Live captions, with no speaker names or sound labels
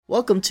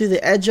Welcome to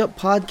the Edge Up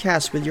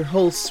Podcast with your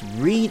hosts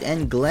Reed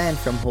and Glenn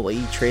from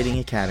Hawaii Trading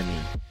Academy.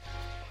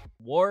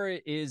 War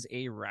is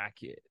a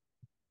racket.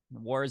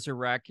 War is a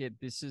racket.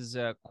 This is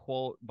a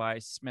quote by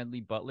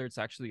Smedley Butler. It's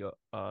actually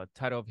a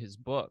title of his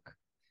book.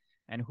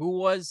 And who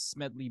was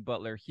Smedley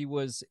Butler? He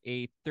was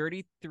a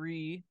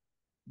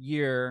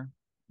 33-year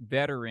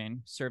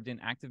veteran, served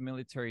in active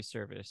military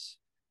service.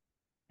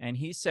 And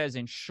he says,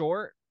 in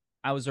short,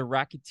 I was a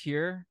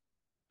racketeer,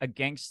 a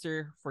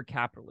gangster for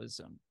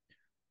capitalism.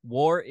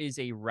 War is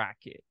a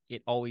racket.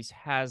 It always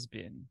has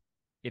been.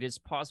 It is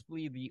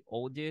possibly the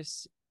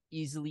oldest,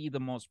 easily the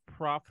most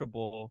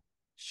profitable,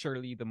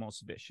 surely the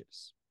most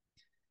vicious.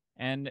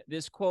 And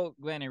this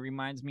quote, Glenn, it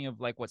reminds me of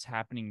like what's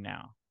happening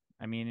now.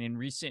 I mean, in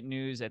recent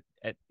news at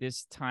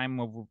this time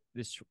of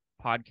this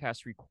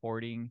podcast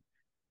recording,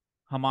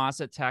 Hamas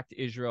attacked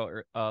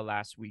Israel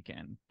last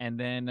weekend. And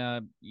then,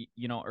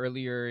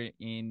 earlier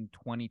in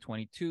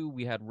 2022,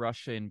 we had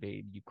Russia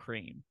invade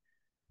Ukraine.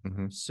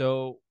 Mm-hmm.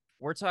 So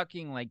we're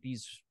talking like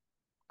these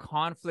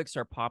conflicts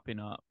are popping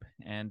up,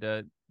 and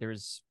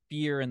there's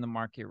fear in the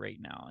market right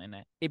now. And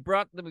it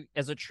brought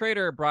as a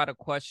trader, it brought a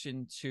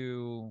question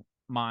to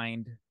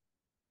mind.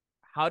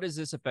 How does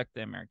this affect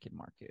the American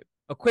market?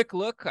 A quick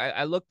look.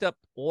 I looked up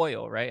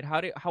oil, right?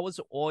 How was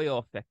oil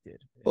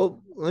affected?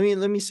 Well,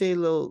 let me say a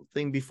little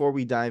thing before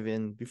we dive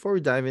in. Before we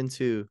dive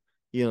into,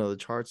 the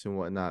charts and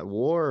whatnot.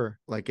 War,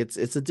 like it's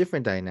a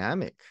different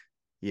dynamic.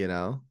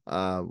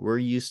 We're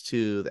used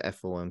to the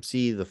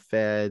FOMC, the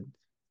Fed,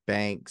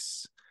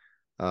 banks,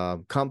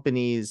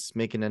 companies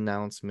making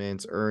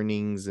announcements,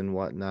 earnings and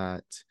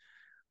whatnot.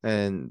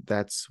 And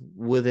that's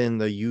within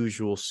the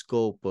usual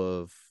scope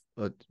of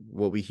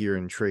what we hear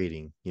in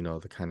trading,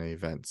 the kind of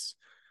events,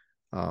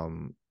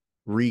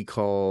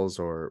 recalls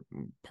or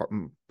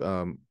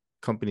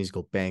companies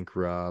go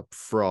bankrupt,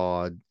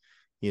 fraud,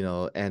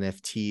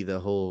 NFT, the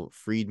whole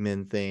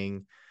Friedman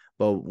thing.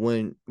 But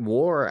when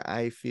war,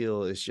 I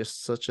feel, is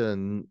just such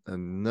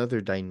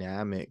another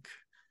dynamic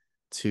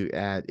to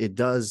add. It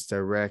does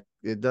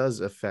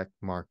affect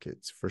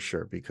markets for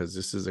sure, because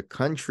this is a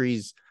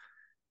country's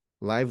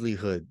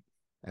livelihood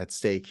at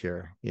stake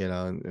here,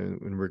 in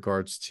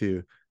regards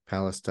to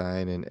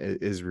Palestine and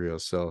Israel.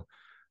 So,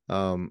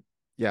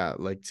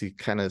 like to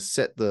kind of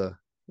set the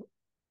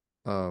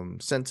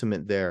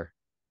sentiment there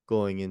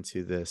going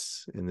into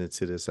this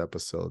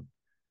episode.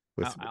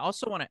 I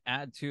also want to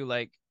add to,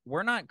 like,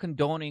 we're not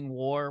condoning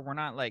war. We're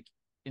not like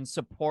in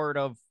support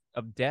of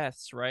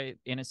deaths, right?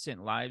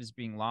 Innocent lives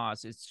being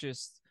lost. It's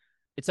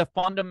a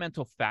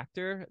fundamental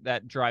factor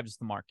that drives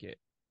the market,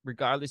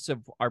 regardless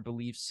of our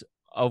beliefs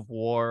of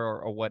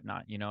war or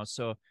whatnot,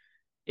 So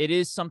it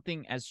is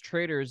something as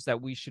traders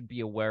that we should be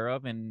aware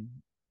of and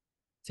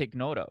take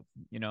note of,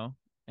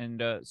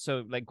 And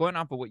so, like, going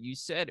off of what you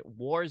said,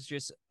 war is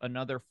just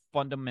another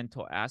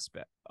fundamental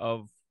aspect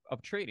of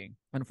trading,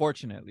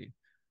 unfortunately.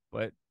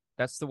 But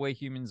that's the way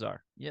humans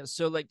are. Yeah.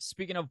 So, like,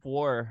 speaking of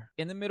war,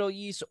 in the Middle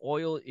East,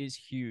 oil is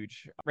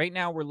huge. Right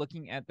now, we're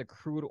looking at the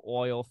crude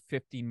oil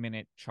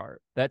 15-minute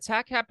chart. The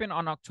attack happened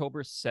on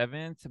October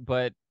 7th,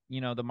 but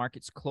the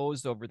market's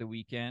closed over the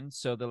weekend.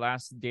 So the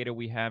last data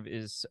we have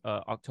is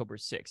October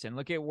 6th. And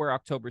look at where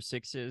October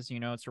 6th is.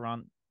 It's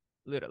around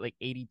like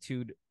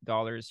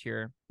 $82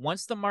 here.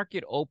 Once the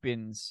market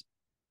opens,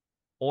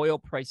 oil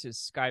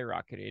prices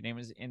skyrocketed. It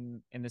was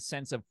in the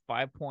sense of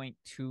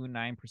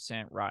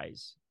 5.29%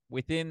 rise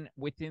within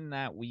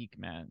that week,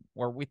 man.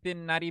 Or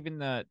within not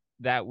even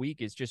that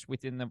week, is just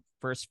within the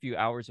first few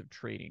hours of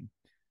trading.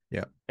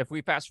 Yeah. If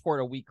we fast forward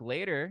a week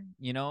later,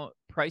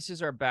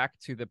 prices are back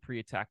to the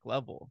pre-attack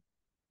level.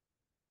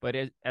 But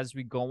as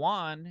we go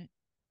on,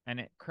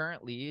 and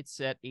currently it's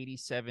at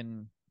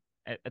 87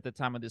 at the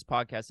time of this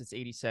podcast, it's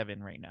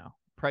 87 right now.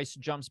 Price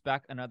jumps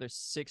back another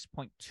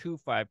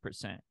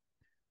 6.25%.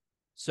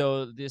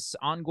 So this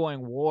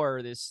ongoing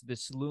war,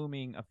 this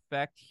looming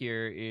effect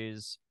here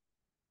is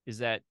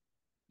that,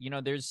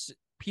 there's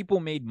people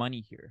made money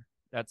here.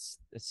 That's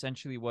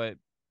essentially what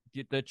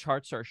the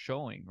charts are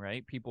showing,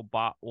 right? People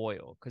bought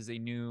oil because they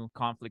knew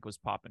conflict was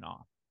popping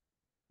off.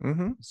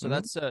 Mm-hmm. So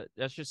that's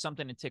just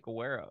something to take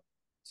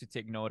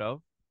note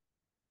of.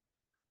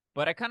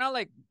 But I kind of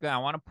I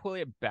want to pull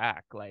it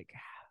back. Like,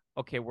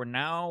 okay,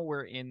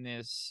 we're in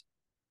this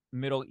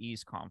Middle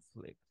East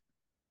conflict,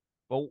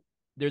 but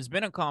there's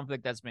been a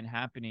conflict that's been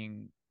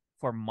happening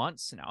for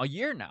months now,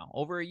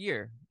 over a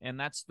year, and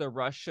that's the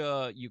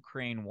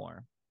Russia-Ukraine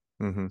war.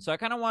 Mm-hmm. So I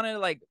kind of want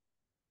to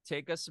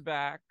take us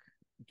back,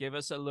 give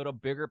us a little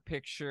bigger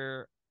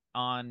picture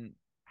on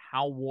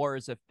how war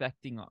is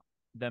affecting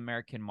the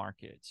American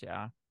markets.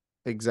 Yeah,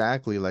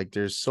 exactly. Like,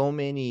 there's so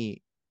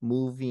many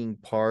moving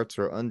parts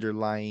or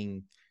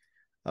underlying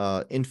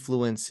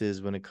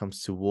influences when it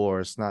comes to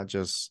war. It's not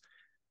just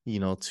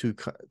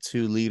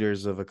two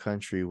leaders of a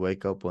country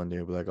wake up one day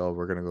and be like, oh,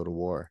 we're gonna go to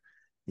war.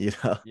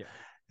 Yeah.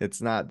 It's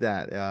not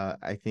that.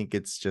 I think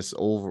it's just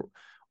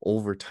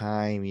over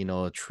time,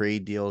 a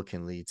trade deal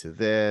can lead to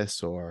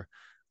this, or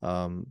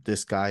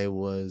this guy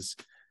was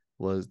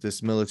was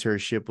this military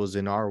ship was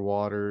in our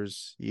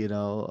waters,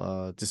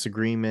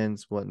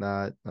 disagreements,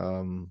 whatnot,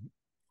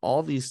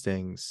 all these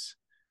things,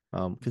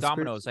 Dominoes,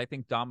 conspiracy I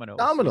think dominoes,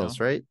 dominoes,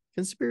 right?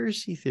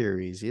 Conspiracy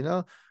theories,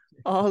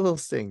 all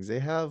those things, they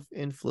have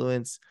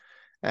influence.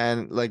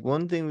 And like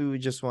one thing we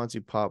would just want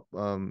to pop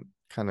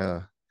kind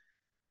of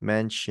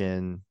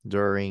mention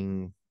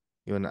during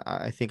when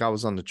I think I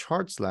was on the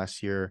charts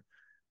last year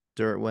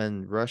during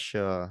when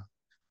Russia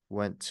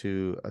went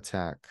to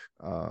attack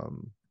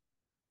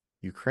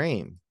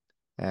Ukraine.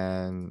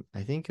 And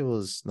I think it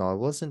was no, it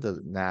wasn't the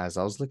NAS.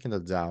 I was looking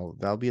at Dow.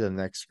 That'll be the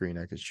next screen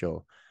I could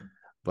show.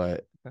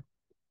 But Okay.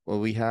 what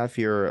we have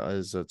here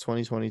is a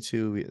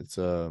 2022. It's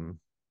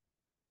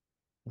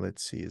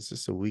let's see, is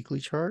this a weekly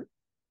chart?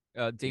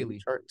 Daily Daily.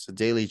 chart? It's a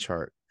daily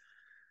chart.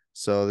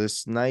 So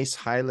this nice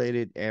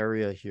highlighted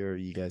area here,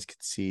 you guys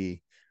could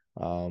see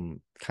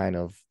kind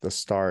of the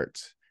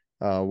start.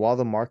 While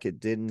the market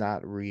did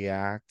not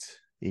react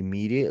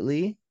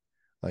immediately,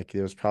 like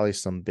there was probably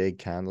some big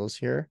candles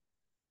here.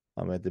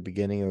 At the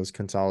beginning, it was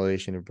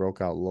consolidation. It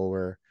broke out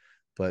lower,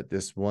 but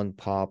this one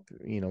pop,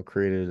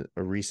 created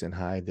a recent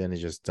high. Then it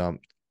just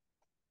dumped,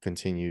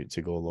 continued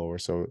to go lower.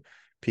 So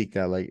peaked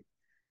at like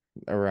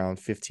around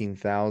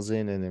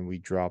 15,000, and then we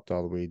dropped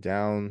all the way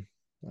down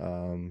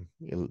to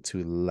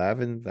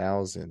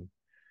 11,000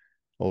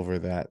 over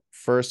that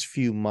first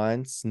few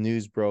months.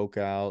 News broke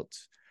out.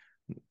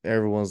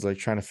 Everyone's like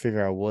trying to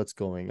figure out what's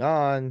going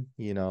on.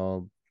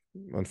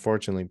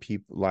 Unfortunately,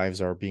 people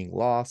lives are being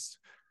lost,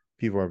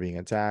 people are being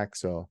attacked.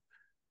 So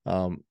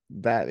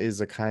that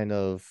is a kind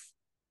of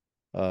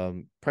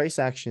price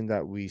action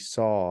that we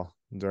saw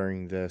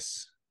during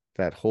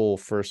that whole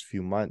first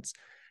few months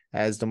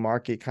as the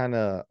market kind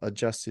of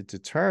adjusted to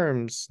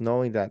terms,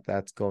 knowing that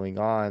that's going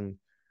on.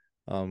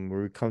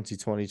 Where we come to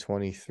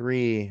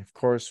 2023, of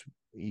course,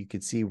 you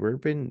could see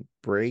we've been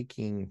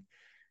breaking,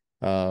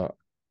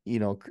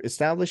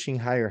 establishing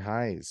higher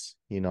highs,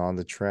 on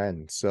the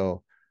trend.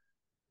 So,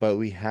 but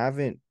we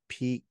haven't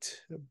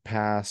peaked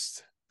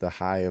past the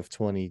high of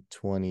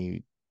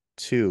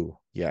 2022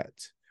 yet.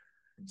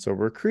 So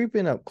we're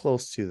creeping up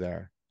close to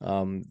there.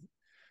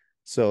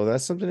 So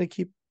that's something to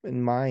keep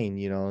in mind,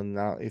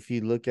 now if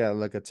you look at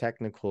like a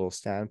technical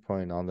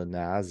standpoint on the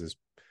NAS is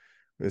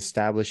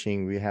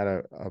establishing, we had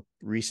a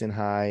recent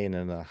high and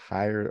then a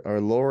higher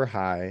or lower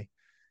high,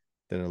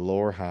 then a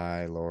lower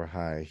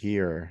high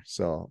here.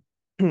 So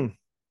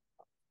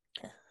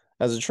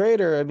as a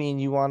trader, I mean,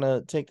 you want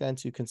to take that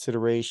into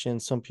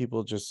consideration. Some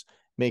people just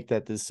make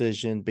that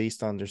decision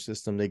based on their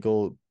system. They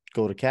go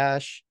to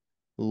cash,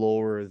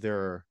 lower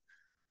their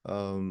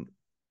um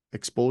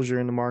exposure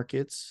in the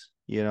markets,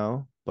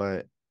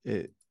 but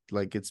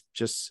it's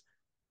just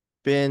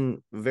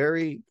been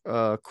very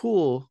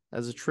cool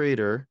as a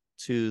trader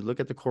to look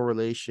at the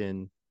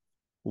correlation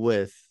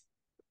with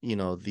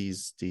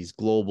these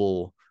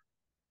global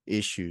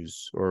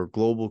issues or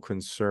global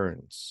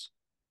concerns,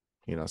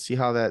 see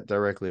how that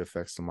directly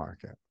affects the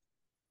market.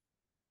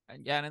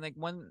 Yeah, and I think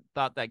one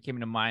thought that came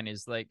to mind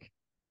is like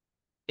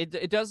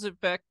it does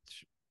affect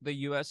the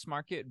US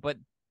market, but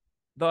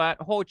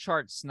that whole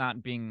chart's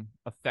not being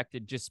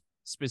affected just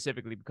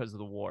specifically because of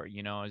the war,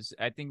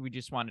 I think we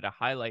just wanted to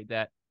highlight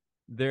that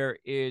there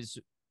is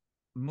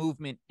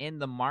movement in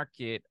the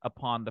market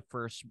upon the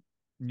first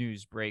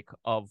news break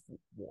of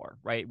war,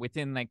 right?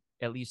 Within like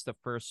at least the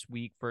first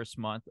week, first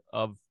month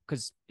of,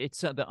 because it's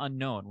the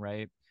unknown,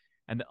 right?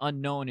 And the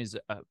unknown is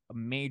a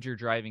major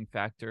driving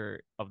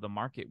factor of the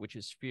market, which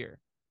is fear.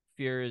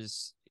 Fear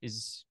is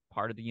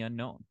part of the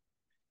unknown,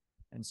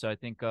 and so I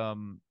think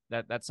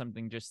that's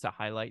something just to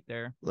highlight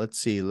there. Let's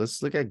see.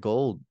 Let's look at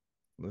gold.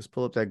 Let's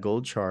pull up that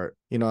gold chart.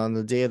 On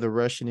the day of the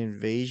Russian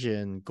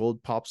invasion,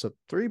 gold pops up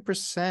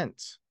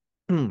 3%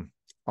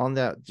 on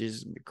that,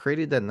 just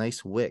created that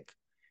nice wick.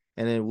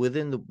 And then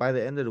by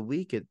the end of the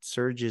week, it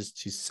surges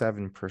to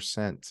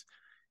 7%,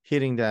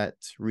 hitting that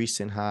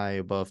recent high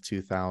above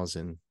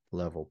 2,000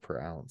 level per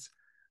ounce.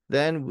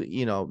 Then,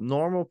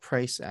 normal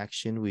price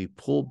action, we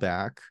pull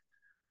back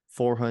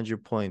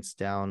 400 points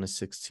down to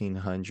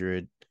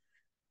 1,600,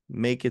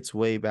 make its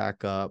way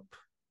back up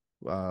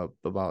about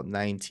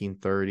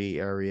 1930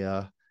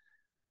 area.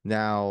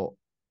 Now,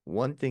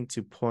 one thing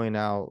to point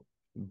out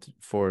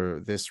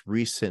for this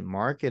recent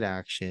market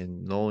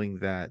action, knowing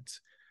that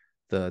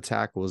the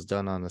attack was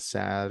done on a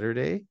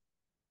Saturday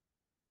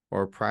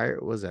or prior,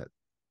 was that?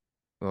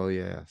 Oh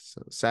yeah,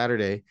 so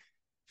Saturday.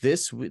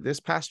 This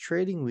past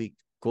trading week,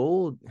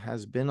 gold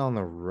has been on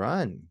the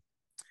run.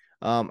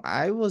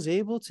 I was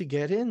able to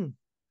get in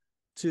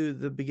to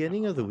the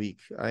beginning of the week.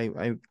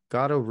 I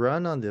got a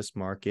run on this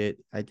market.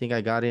 I think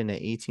I got in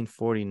at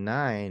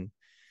 1849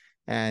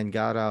 and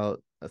got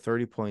out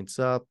 30 points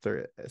up,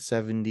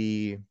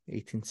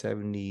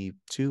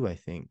 1872, I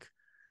think.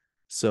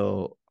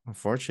 So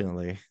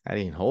unfortunately, I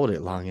didn't hold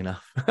it long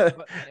enough.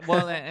 But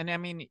well, and I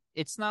mean,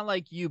 it's not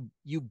like you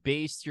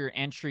based your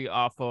entry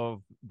off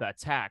of the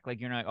attack.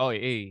 Like you're not, oh,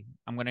 hey,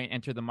 I'm gonna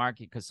enter the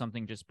market because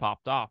something just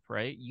popped off,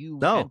 right? You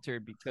No,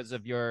 entered because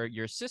of your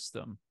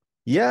system.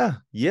 Yeah,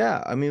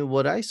 yeah. I mean,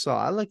 what I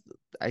saw,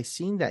 I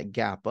seen that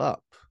gap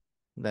up,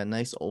 that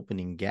nice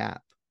opening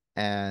gap,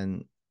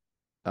 and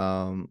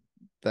um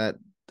that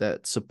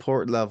that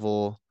support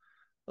level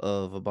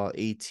of about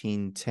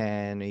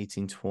 1810,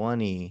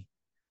 1820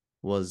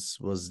 was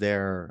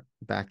there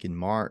back in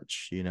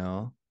March, you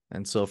know?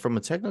 And so from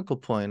a technical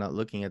point, not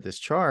looking at this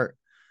chart,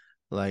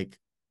 like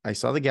I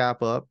saw the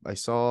gap up, I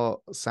saw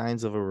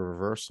signs of a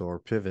reversal or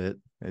pivot,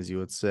 as you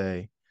would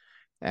say,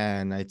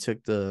 and I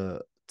took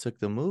the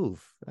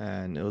move,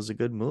 and it was a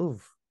good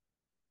move.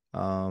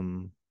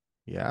 Um,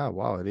 yeah,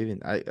 wow, I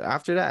didn't I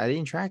after that I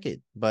didn't track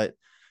it, but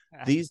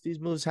these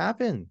moves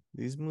happen.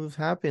 These moves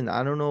happen.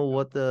 I don't know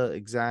what the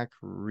exact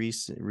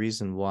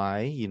reason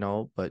why, you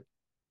know, but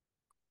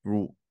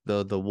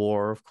the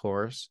war, of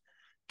course,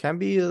 can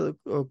be a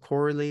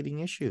correlating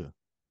issue.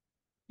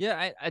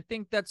 Yeah, I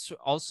think that's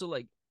also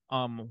like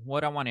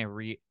what I want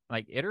to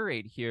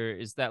iterate here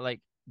is that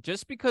like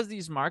just because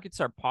these markets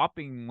are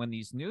popping when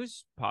these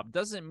news pop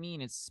doesn't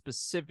mean it's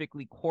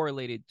specifically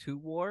correlated to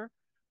war,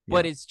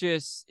 but Yeah.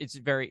 it's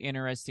very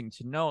interesting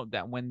to note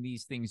that when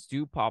these things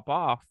do pop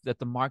off that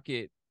the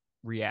market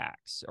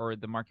reacts or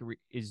the market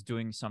is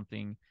doing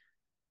something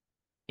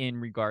in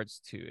regards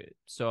to it.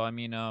 So I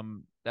mean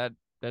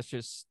that's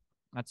just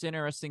that's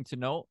interesting to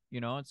note,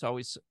 you know, it's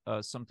always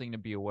something to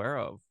be aware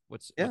of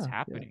what's Yeah, yeah.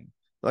 happening.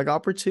 Like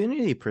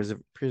opportunity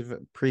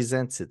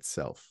presents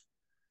itself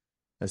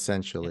Yeah.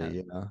 essentially,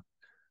 you know.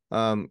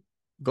 Um,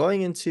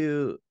 going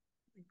into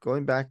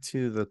going back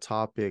to the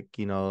topic,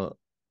 you know,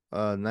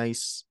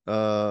 nice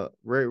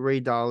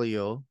Ray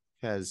Dalio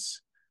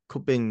has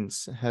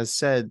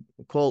said,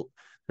 quote,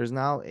 there's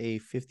now a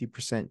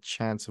 50%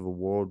 chance of a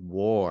world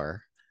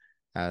war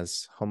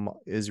as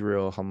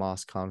Israel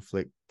Hamas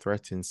conflict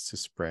threatens to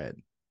spread.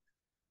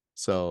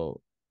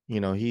 So, you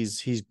know,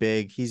 he's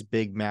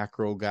big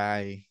macro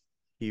guy.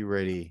 He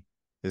already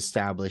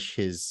established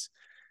his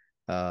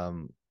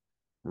um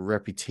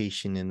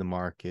reputation in the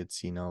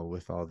markets, you know,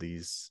 with all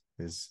these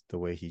is the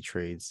way he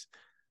trades.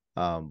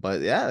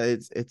 But yeah,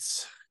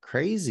 it's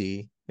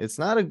crazy. It's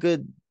not a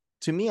good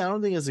to me, I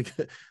don't think it's a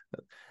good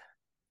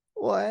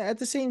well, at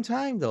the same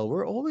time though,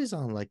 we're always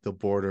on like the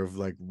border of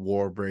like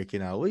war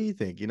breaking out. What do you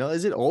think? You know,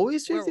 is it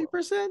always We're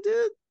 50%,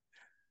 dude?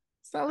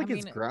 It's not I like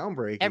it's mean,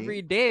 groundbreaking,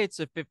 every day it's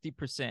a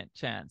 50%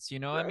 chance, you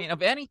know, I right? mean,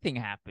 of anything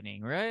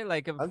happening, right?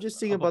 Like I'm just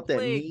thinking of a about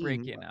that plague meme.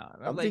 breaking out.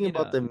 I'm I'm like, thinking you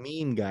about know, the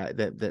meme guy,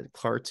 that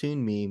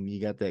cartoon meme.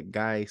 You got that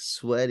guy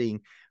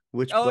sweating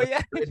oh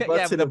yeah, which yeah,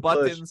 button with the to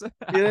push. buttons.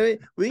 You know what I mean?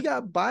 We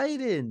got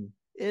Biden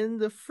in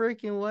the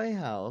freaking White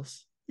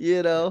House,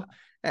 you know, Yeah,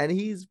 and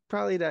he's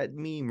probably that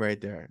meme right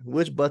there.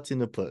 Which button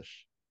to push?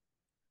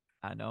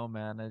 I know,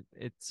 man.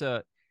 It's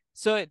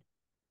so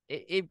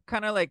it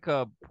kind of like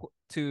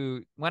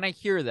to when I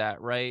hear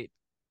that, right?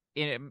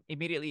 It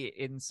immediately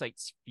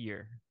incites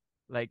fear.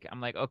 Like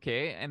I'm like,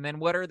 okay, and then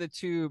what are the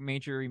two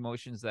major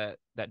emotions that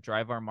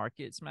drive our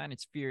markets, man?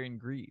 It's fear and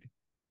greed.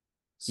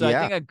 So I Yeah.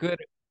 think a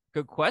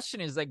good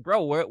question is like,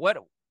 bro, what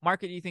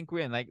market do you think we're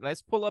in? Like,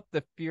 let's pull up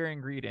the fear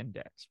and greed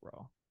index,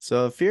 bro.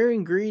 So Fear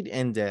and Greed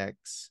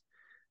Index.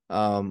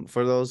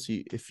 For those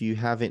if you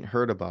haven't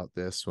heard about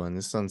this one,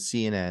 this is on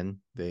CNN.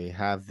 They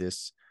have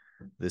this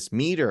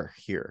meter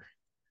here.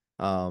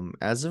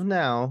 As of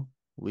now,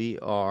 we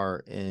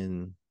are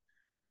in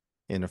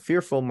a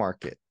fearful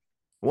market.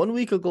 1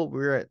 week ago, we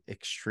were at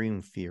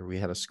extreme fear. We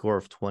had a score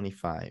of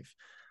 25.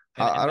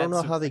 I And don't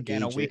know that's how they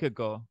again a gauge week it.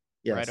 ago,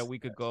 right? A Yes.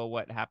 week ago,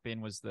 what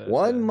happened was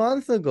One the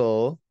month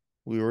ago,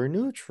 we were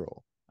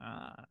neutral.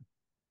 uh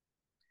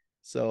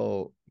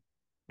So,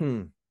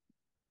 hmm.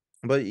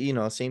 But you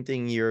know, same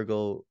thing a year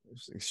ago,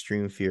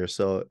 extreme fear.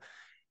 So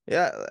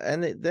yeah,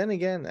 and then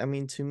again, I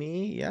mean, to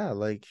me, yeah,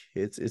 like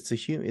it's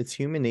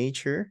human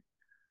nature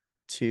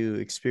to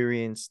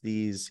experience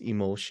these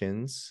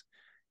emotions,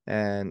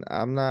 and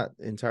I'm not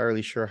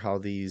entirely sure how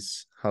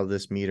this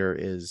meter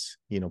is,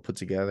 you know, put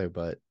together,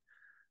 but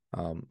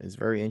it's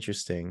very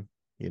interesting,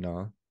 you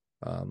know.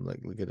 Like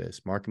look at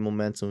this: market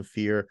momentum,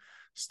 fear,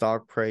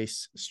 stock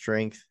price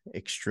strength,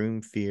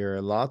 extreme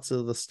fear. Lots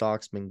of the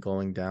stocks been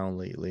going down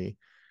lately,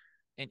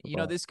 and you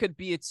know but this could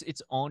be its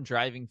own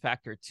driving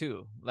factor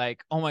too.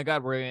 Like, oh my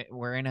god,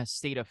 we're in a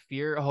state of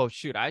fear. Oh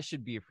shoot, I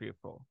should be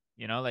fearful.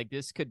 You know, like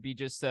this could be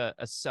just a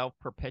self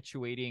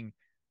perpetuating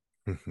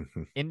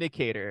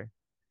indicator.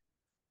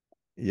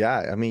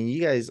 yeah, I mean,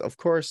 you guys, of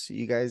course,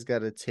 you guys got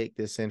to take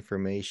this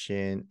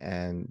information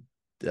and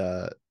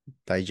uh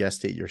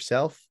digest it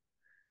yourself,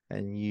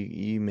 and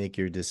you make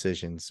your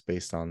decisions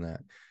based on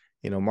that.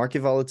 You know,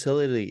 market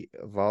volatility,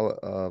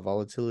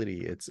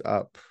 it's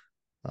up.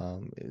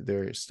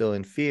 They're still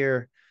in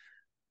fear.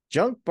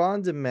 Junk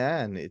bond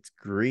demand, it's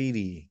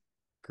greedy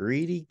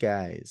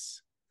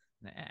guys.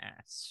 Nah,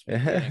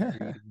 speaking of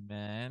greedy,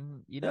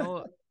 man, you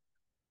know,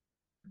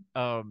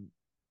 um,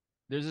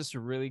 there's this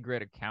really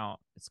great account.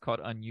 It's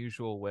called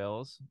Unusual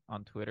Whales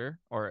on Twitter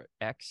or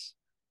X,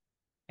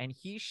 and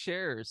he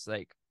shares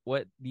like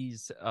what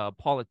these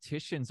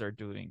politicians are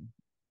doing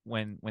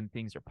when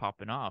things are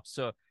popping off.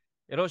 So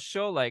it'll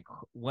show like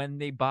when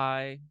they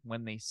buy,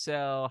 when they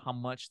sell, how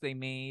much they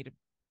made,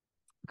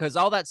 because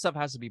all that stuff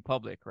has to be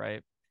public,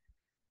 right?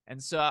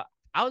 And so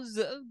I was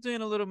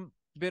doing a little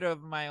bit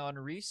of my own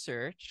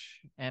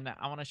research, and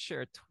I want to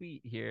share a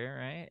tweet here,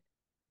 right?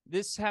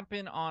 This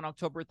happened on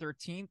October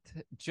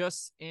 13th.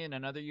 Just in,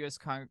 another U.S.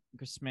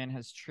 congressman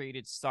has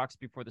traded stocks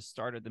before the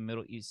start of the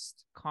Middle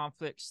East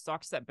conflict,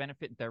 stocks that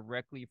benefit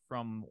directly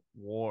from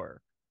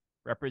war.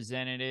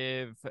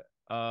 Representative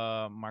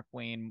Mark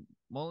Wayne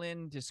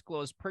Mullen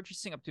disclosed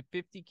purchasing up to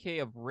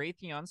 50K of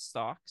Raytheon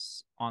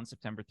stocks on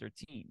September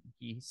 13.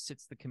 He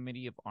sits the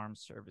Committee of Armed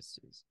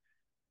Services.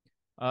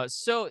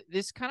 So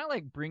this kind of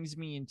like brings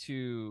me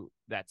into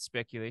that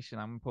speculation.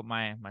 I'm gonna put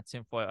my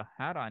tinfoil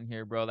hat on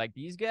here, bro. Like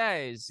these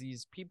guys,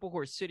 these people who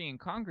are sitting in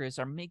Congress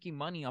are making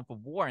money off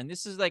of war, and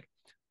this is like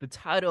the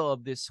title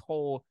of this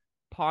whole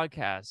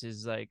podcast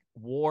is like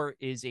 "War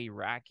is a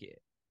Racket."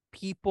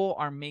 People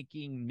are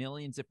making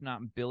millions, if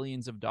not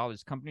billions, of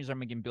dollars. Companies are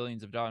making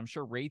billions of dollars. I'm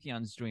sure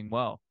Raytheon's doing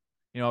well.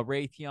 You know,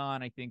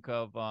 Raytheon. I think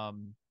of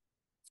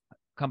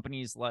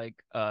companies like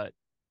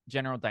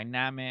General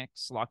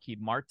Dynamics,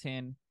 Lockheed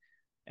Martin.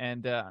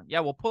 And yeah,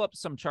 we'll pull up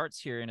some charts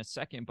here in a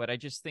second, but I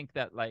just think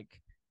that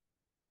like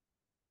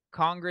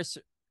Congress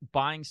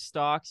buying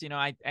stocks, you know,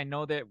 I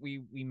know that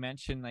we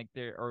mentioned like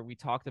there, or we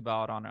talked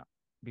about on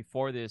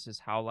before this, is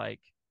how like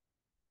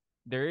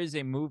there is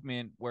a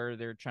movement where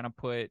they're trying to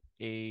put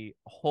a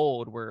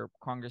hold where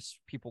Congress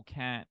people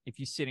can't, if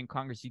you sit in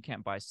Congress, you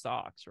can't buy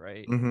stocks,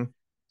 right? Mm-hmm.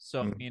 So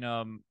I Mm-hmm.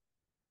 mean,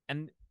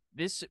 and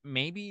this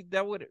maybe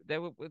that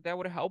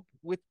would help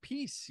with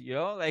peace, you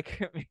know, like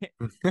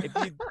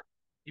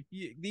if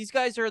you these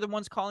guys are the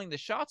ones calling the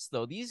shots,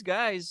 though. These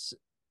guys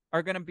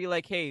are gonna be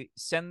like, hey,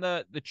 send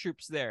the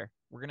troops there.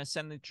 We're gonna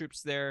send the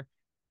troops there.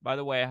 By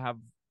the way, I have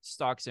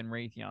stocks in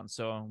Raytheon,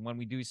 so when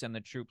we do send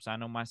the troops, I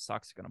know my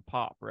stock's gonna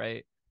pop,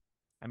 right?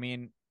 I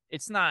mean,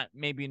 it's not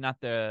maybe not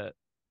their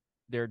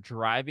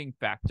driving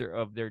factor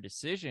of their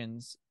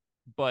decisions,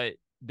 but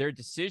their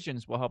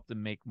decisions will help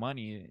them make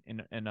money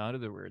in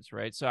other words,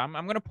 right? So I'm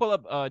gonna pull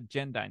up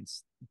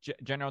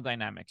General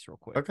Dynamics real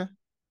quick. Okay.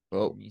 Let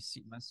Well, me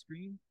see my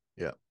screen.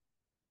 yeah.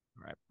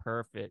 All right,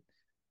 perfect.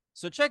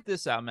 So check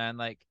this out, man.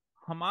 Like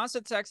Hamas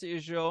attacks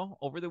Israel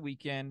over the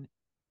weekend.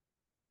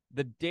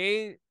 The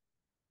day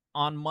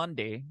on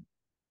Monday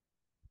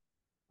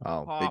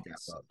Wow. Big gap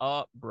pops up.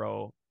 up,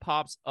 bro.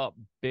 Pops up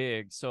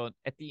big. So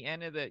at the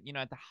end of the,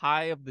 at the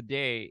high of the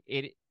day,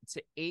 it's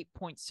an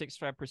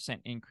 8.65%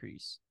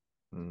 increase.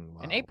 An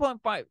Wow.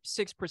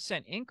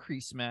 8.56%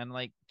 increase, man.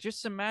 Like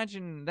just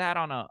imagine that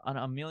on a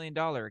 $1 million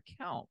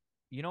account.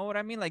 You know what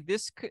I mean? Like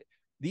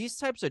these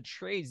types of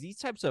trades, these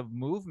types of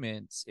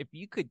movements, if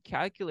you could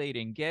calculate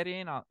and get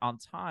in on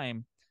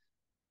time,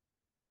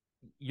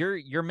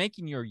 you're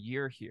making your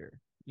year here.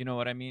 You know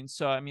what I mean?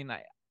 So I mean,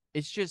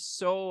 it's just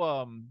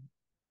so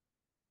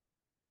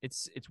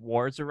it's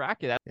war is a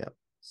racket. Yep.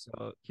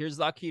 So here's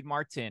Lockheed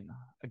Martin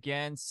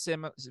again,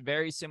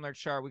 very similar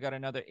chart. We got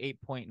another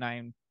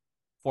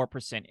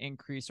 8.94%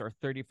 increase or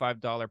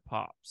 $35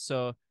 pop.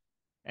 So,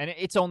 and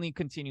it's only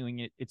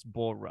continuing its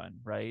bull run,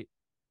 right?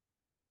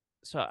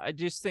 So I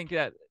just think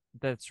that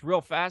that's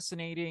real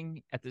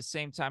fascinating. At the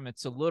same time,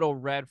 it's a little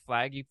red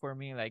flaggy for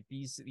me. Like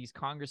these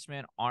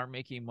congressmen are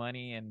making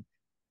money, and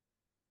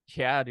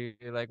yeah, dude.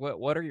 Like,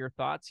 what are your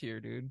thoughts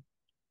here, dude?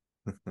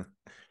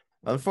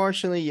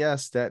 Unfortunately,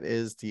 yes, that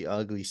is the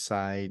ugly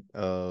side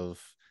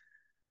of,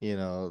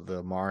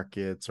 the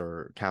markets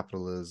or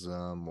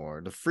capitalism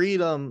or the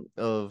freedom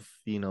of,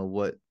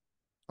 what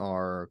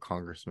our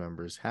Congress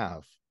members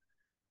have.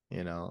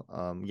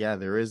 Yeah,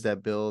 there is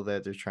that bill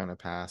that they're trying to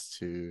pass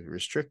to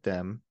restrict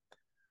them.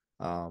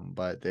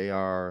 But they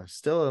are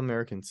still an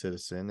American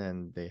citizen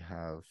and they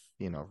have,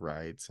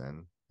 rights,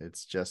 and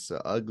it's just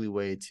an ugly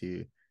way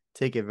to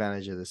take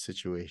advantage of the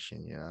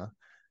situation. Yeah,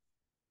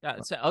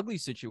 it's an ugly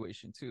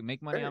situation too.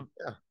 Make money Very,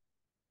 yeah.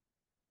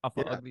 off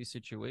an Yeah. ugly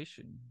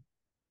situation.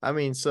 I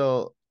mean,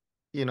 so,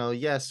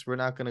 yes, we're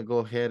not going to go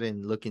ahead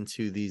and look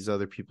into these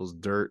other people's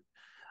dirt.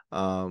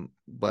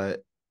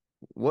 But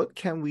what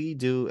can we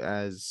do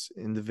as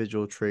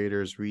individual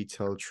traders,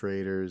 retail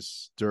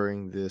traders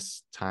during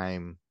this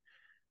time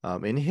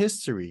in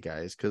history,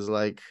 guys? Because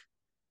like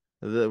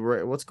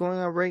what's going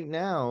on right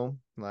now,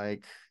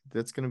 like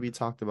that's going to be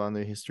talked about in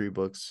the history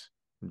books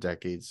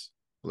decades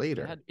Yeah,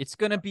 later. it's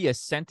gonna be a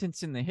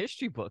sentence in the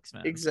history books,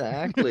 man.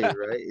 Exactly,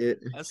 right?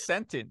 A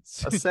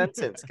sentence. A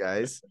sentence,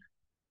 guys.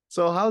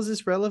 So how's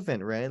this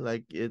relevant, right?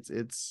 Like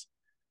it's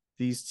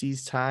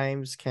these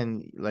times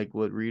can, like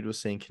what Reed was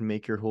saying, can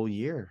make your whole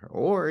year,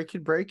 or it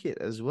could break it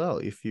as well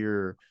if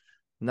you're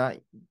not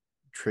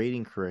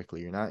trading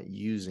correctly, you're not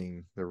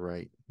using the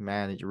right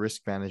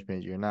risk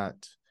management, you're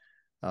not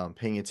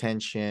paying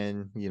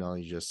attention, you're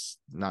just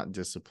not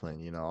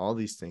disciplined, all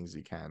these things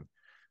you can.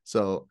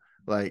 So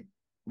like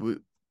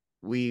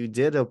we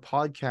did a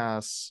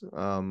podcast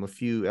a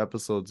few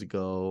episodes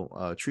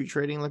ago, treat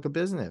trading like a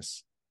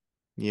business,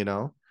 you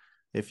know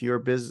if you're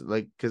busy,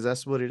 like, because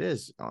that's what it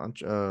is.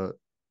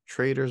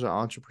 traders are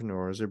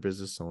entrepreneurs or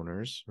business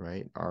owners,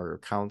 right? Our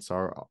accounts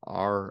are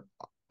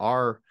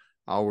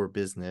our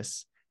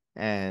business,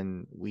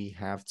 and we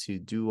have to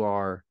do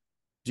our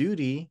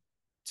duty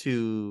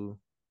to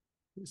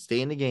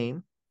stay in the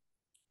game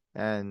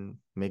and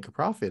make a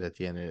profit at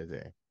the end of the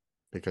day,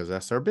 because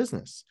that's our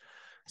business.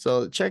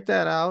 So check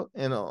that out.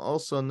 And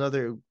also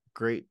another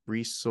great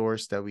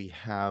resource that we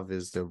have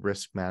is the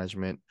risk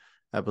management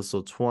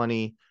episode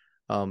 20.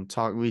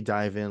 We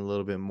dive in a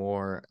little bit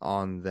more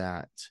on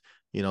that,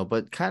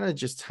 but kind of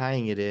just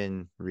tying it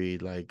in,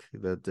 Reed, like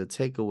the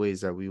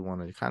takeaways that we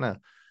want to kind of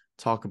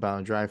talk about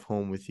and drive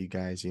home with you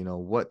guys.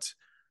 What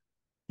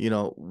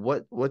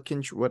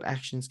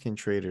actions can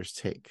traders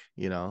take?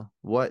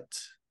 What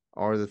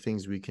are the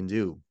things we can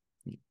do?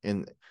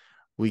 And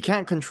we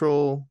can't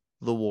control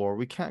the war.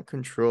 We can't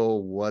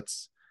control what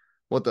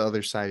the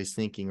other side is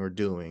thinking or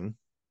doing.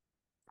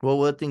 Well,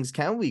 what things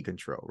can we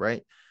control,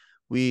 right?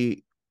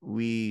 We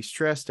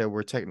stress that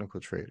we're technical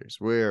traders.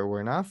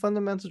 We're not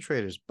fundamental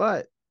traders,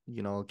 but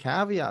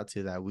caveat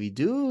to that, we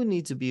do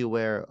need to be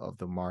aware of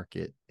the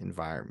market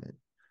environment,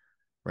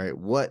 right?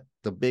 What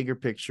the bigger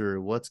picture,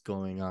 what's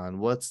going on,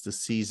 what's the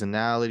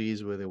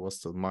seasonalities with it, what's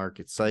the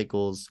market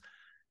cycles,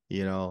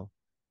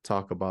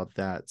 talk about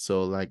that.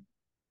 So like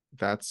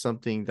that's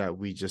something that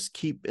we just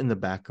keep in the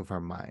back of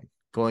our mind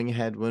going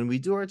ahead when we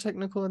do our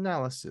technical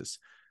analysis.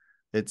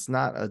 It's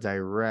not a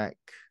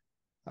direct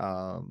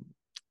um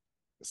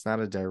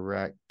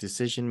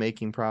decision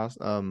making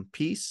process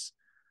piece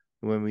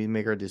when we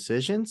make our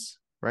decisions,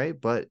 right?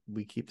 But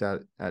we keep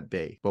that at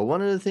bay. But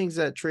one of the things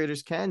that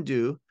traders can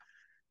do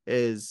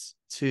is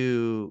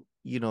to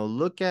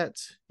look at,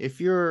 if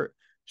you're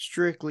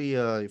strictly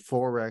a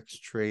forex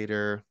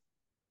trader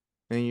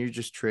and you're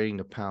just trading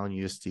the pound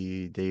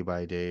USD day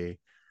by day,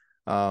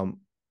 um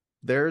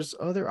there's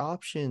other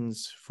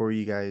options for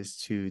you guys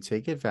to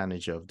take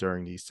advantage of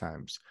during these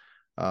times,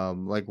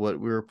 like what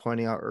we were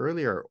pointing out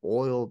earlier: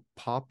 oil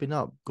popping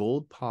up,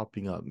 gold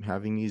popping up,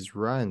 having these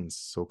runs.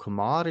 So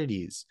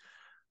commodities,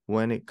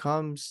 when it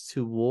comes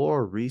to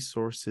war,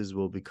 resources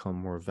will become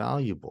more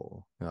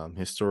valuable,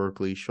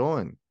 historically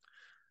shown.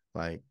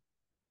 Like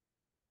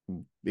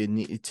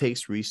it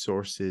takes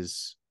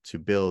resources to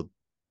build,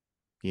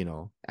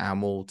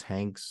 ammo,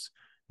 tanks,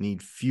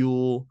 need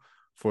fuel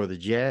for the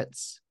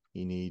jets,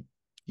 you need,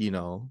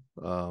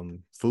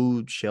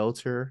 food,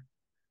 shelter,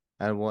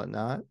 and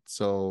whatnot.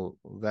 So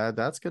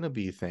that's gonna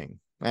be a thing.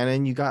 And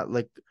then you got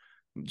like,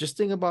 just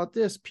think about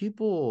this: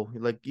 people,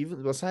 like,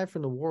 even aside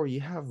from the war,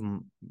 you have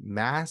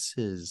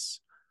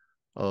masses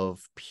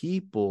of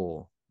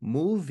people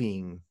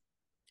moving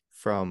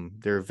from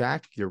their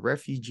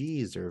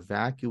refugees. They're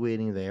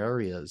evacuating the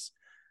areas.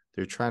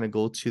 They're trying to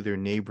go to their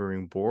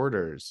neighboring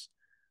borders.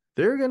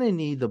 They're gonna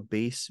need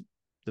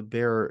the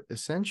bare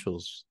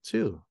essentials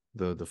too.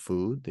 The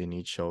food, they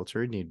need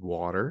shelter, need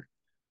water.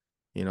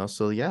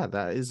 So yeah,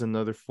 that is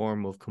another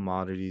form of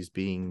commodities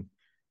being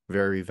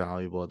very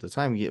valuable at the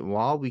time. Yet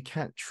while we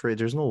can't trade,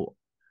 there's no,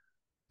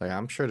 like,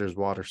 I'm sure there's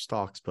water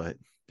stocks, but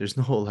there's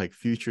no like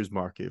futures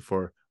market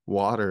for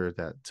water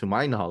that, to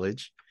my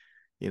knowledge.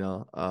 I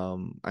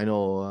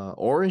know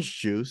orange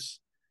juice.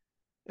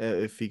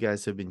 If you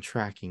guys have been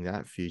tracking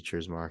that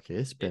futures market,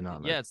 it's been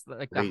on a Yeah, it's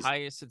like the crazy,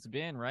 highest it's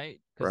been, right?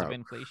 Because of bro,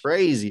 inflation.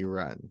 crazy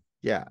run.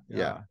 Yeah, yeah,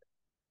 Yeah.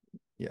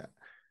 yeah.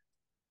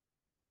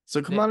 So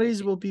The,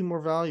 commodities will be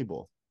more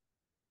valuable.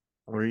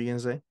 What are you gonna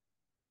say?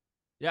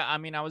 yeah, I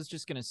mean, I was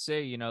just gonna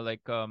say,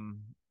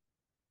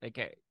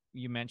 like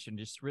you mentioned,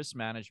 just risk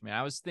management.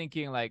 I was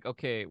thinking, like,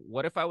 okay,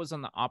 what if I was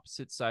on the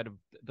opposite side of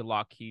the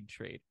Lockheed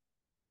trade?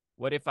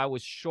 What if I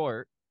was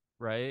short,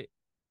 right?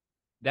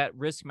 That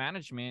risk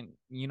management,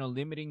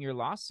 limiting your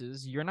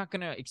losses, you're not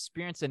going to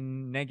experience a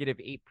negative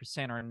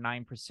 8% or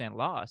 9%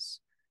 loss.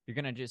 You're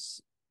going to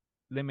just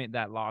limit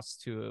that loss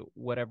to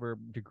whatever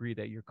degree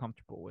that you're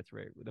comfortable with,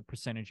 right? The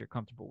percentage you're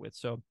comfortable with.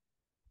 So,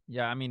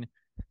 yeah, I mean,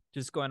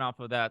 just going off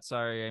of that,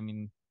 sorry, I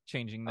mean,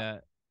 changing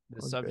the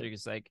Okay. subject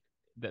is like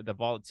the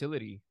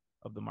volatility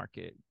of the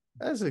market.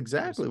 That's Just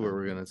exactly what going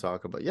we're through. going to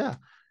talk about. Yeah.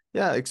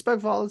 Yeah.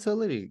 Expect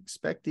volatility.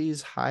 Expect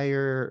these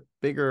higher,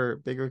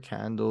 bigger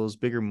candles,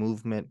 bigger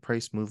movement,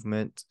 price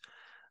movement.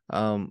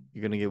 You're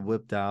going to get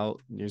whipped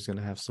out. You're going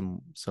to have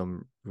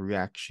some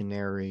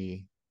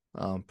reactionary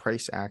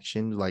price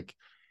action, like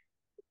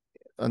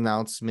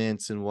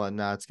announcements and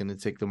whatnot. It's going to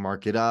take the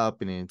market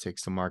up and then it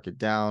takes the market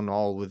down,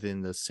 all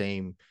within the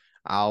same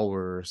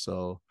hour or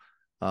so.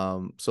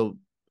 So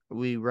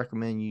we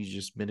recommend you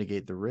just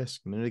mitigate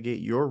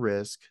your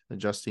risk,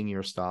 adjusting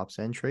your stops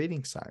and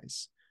trading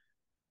size.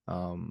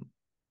 Um,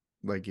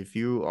 like if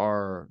you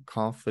are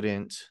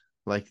confident,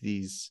 like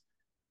these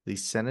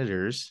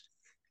senators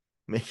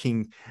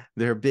making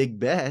their big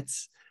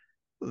bets,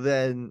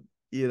 then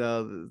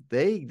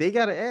they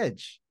got an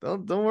edge.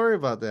 Don't worry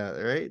about that,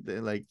 right?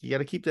 Like, you got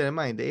to keep that in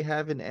mind. They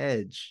have an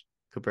edge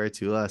compared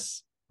to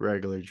us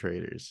regular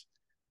traders.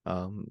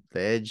 The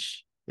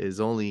edge is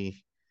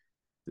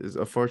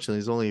unfortunately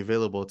is only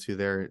available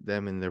to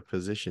them in their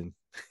position.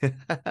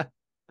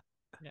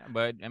 Yeah,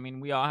 but I mean,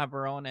 we all have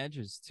our own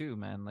edges too,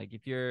 man. Like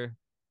if you're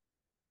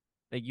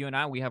like you and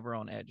I, we have our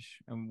own edge,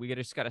 and we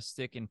just got to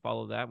stick and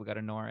follow that. We got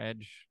to know our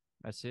edge.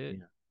 That's it.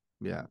 Yeah.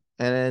 Yeah.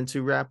 And then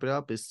to wrap it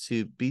up is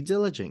to be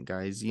diligent,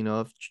 guys.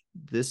 If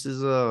this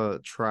is a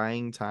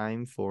trying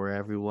time for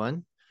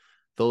everyone,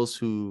 those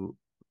who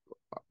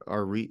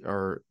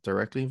are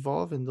directly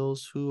involved and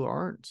those who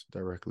aren't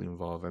directly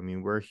involved. I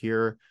mean, we're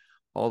here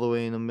all the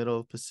way in the middle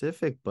of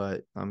Pacific,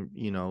 but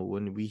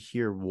when we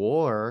hear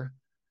war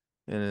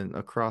and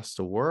across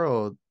the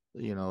world,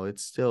 it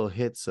still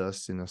hits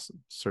us in a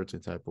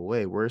certain type of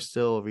way. We're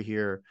still over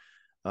here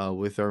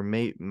with our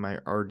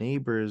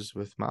neighbors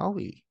with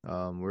Maui.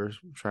 We're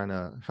trying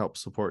to help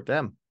support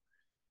them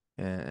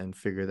and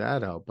figure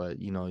that out. But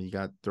you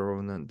got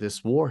thrown in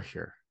this war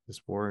here.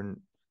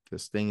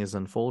 This thing is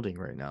unfolding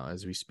right now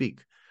as we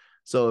speak.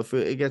 So if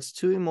it gets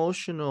too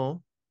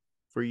emotional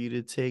for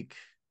you to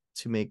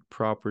make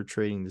proper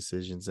trading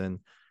decisions, and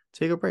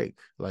take a break,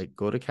 like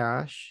go to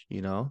cash,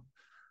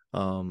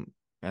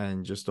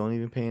 and just don't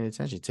even pay any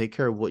attention. Take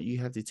care of what you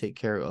have to take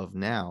care of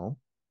now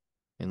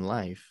in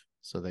life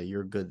so that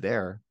you're good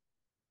there,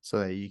 so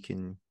that you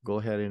can go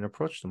ahead and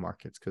approach the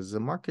markets, because the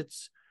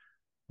markets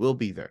will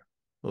be there.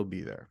 Will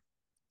be there.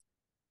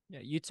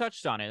 Yeah, you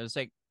touched on it. It's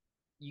like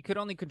you could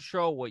only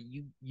control what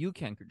you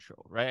can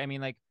control, right? I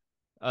mean, like,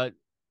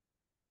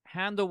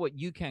 handle what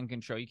you can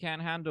control. You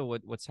can't handle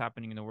what's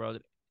happening in the world.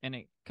 And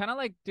it kind of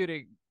like,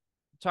 dude,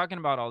 talking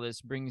about all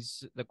this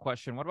brings the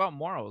question, what about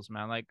morals,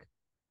 man? Like,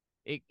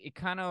 it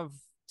kind of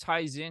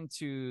ties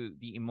into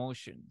the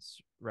emotions,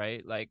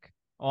 right? Like,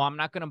 oh, I'm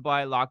not going to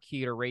buy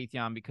Lockheed or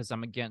Raytheon because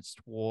I'm against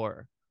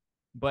war.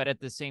 But at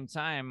the same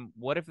time,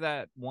 what if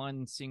that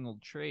one single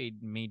trade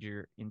made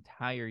your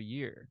entire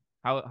year?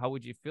 How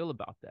would you feel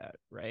about that,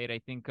 right? I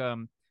think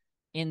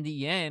in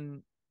the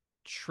end,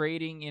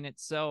 trading in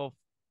itself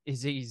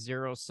is a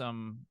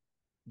zero-sum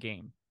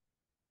game.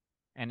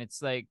 And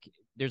it's like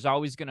there's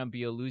always going to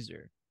be a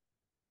loser.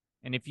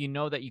 And if you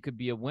know that you could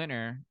be a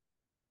winner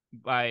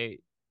by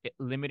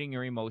limiting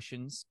your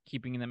emotions,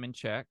 keeping them in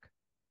check,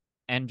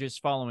 and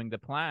just following the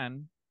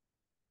plan,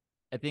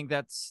 I think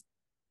that's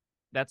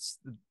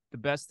the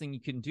best thing you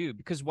can do.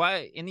 Because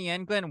why, in the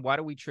end, Glenn, why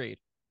do we trade?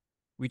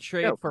 We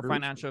trade for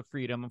financial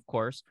freedom, of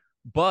course,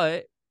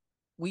 but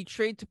we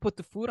trade to put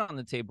the food on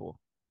the table.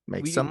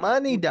 Make some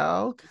money,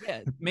 dog.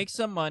 Yeah, make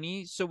some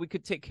money so we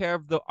could take care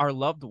of our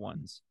loved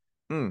ones.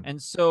 Mm.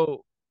 And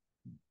so,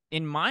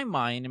 in my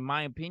mind, in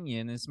my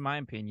opinion,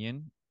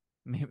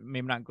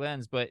 maybe not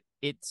Glenn's, but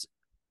it's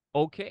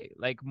okay.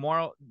 Like,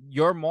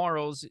 your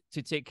morals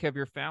to take care of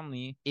your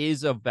family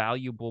is a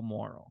valuable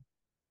moral.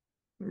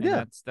 And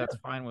yeah, that's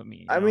fine with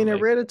me. I mean, I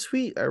read a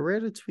tweet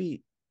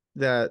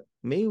that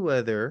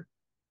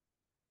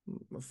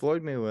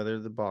Floyd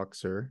Mayweather, the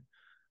boxer,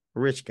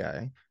 rich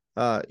guy,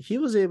 he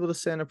was able to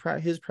send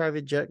his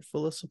private jet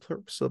full of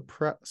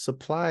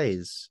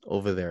supplies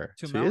over there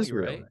to Maui,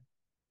 Israel. Right?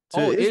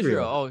 To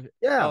Israel. Oh,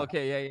 yeah. Oh,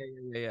 okay,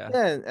 yeah.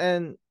 Yeah,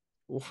 and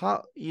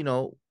how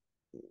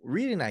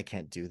Reed and I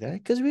can't do that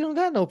because we don't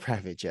got no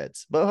private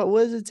jets. But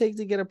what does it take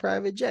to get a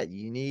private jet?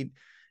 You need,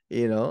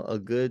 a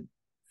good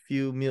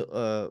few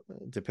mil,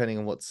 depending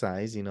on what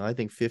size. I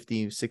think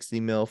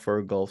 50-60 mil for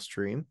a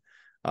Gulfstream.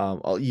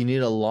 You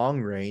need a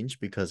long range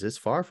because it's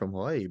far from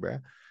Hawaii, bro.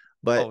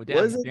 But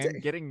damn,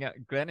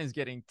 Glenn is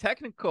getting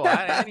technical.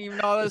 I didn't even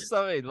know this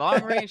stuff.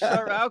 Long range,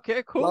 short.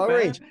 Okay, cool, long man.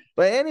 range.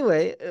 But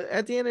anyway,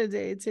 at the end of the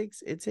day,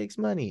 it takes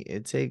money.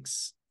 It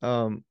takes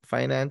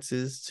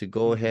finances to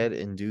go ahead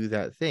and do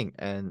that thing.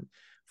 And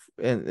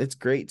it's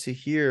great to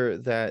hear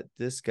that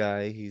this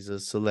guy, he's a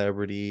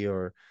celebrity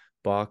or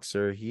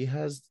boxer. He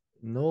has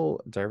no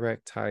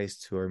direct ties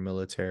to our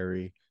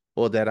military,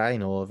 well, that I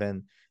know of,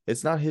 and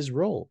it's not his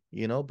role,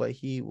 but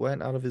he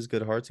went out of his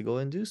good heart to go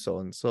and do so.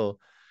 And so,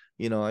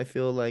 I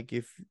feel like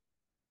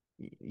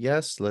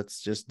yes,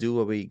 let's just do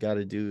what we got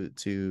to do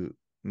to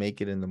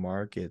make it in the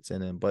markets,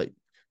 and then, but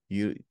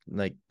you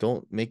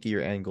don't make it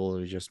your end goal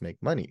to just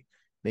make money.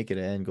 Make it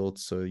an end goal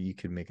so you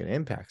can make an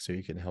impact, so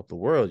you can help the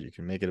world, you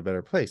can make it a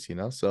better place,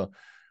 so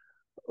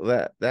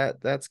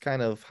that's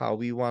kind of how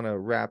we want to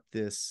wrap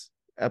this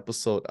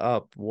episode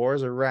up. War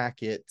is a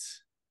racket,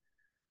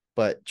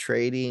 but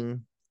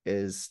trading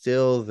is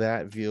still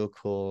that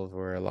vehicle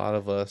where a lot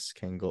of us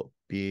can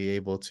be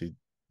able to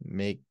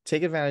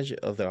take advantage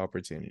of the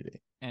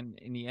opportunity, and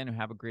in the end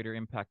have a greater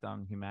impact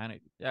on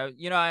humanity.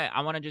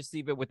 I want to just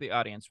leave it with the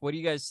audience. What do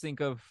you guys think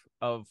of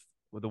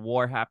the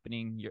war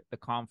happening, the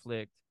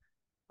conflict?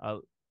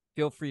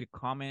 Feel free to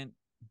comment.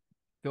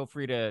 Feel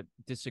free to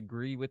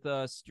disagree with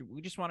us.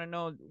 We just want to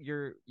know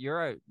your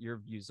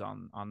views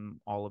on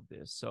all of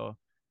this. So,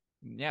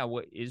 yeah,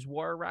 what is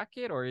war a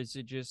racket, or is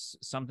it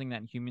just something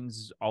that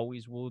humans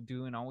always will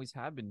do and always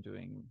have been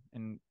doing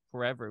and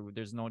forever?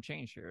 There's no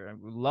change here. I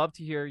would love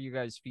to hear you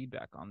guys'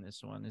 feedback on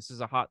this one. This is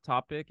a hot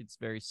topic. It's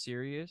very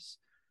serious.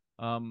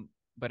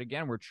 But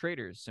again, we're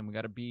traders and we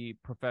got to be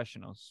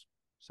professionals.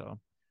 So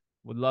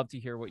would love to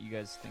hear what you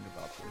guys think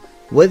about this.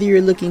 Whether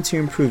you're looking to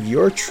improve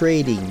your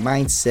trading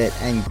mindset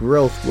and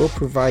growth, we'll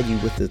provide you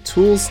with the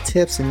tools,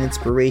 tips, and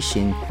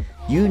inspiration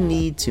you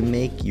need to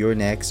make your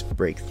next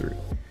breakthrough.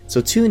 So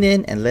tune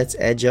in and let's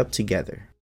edge up together.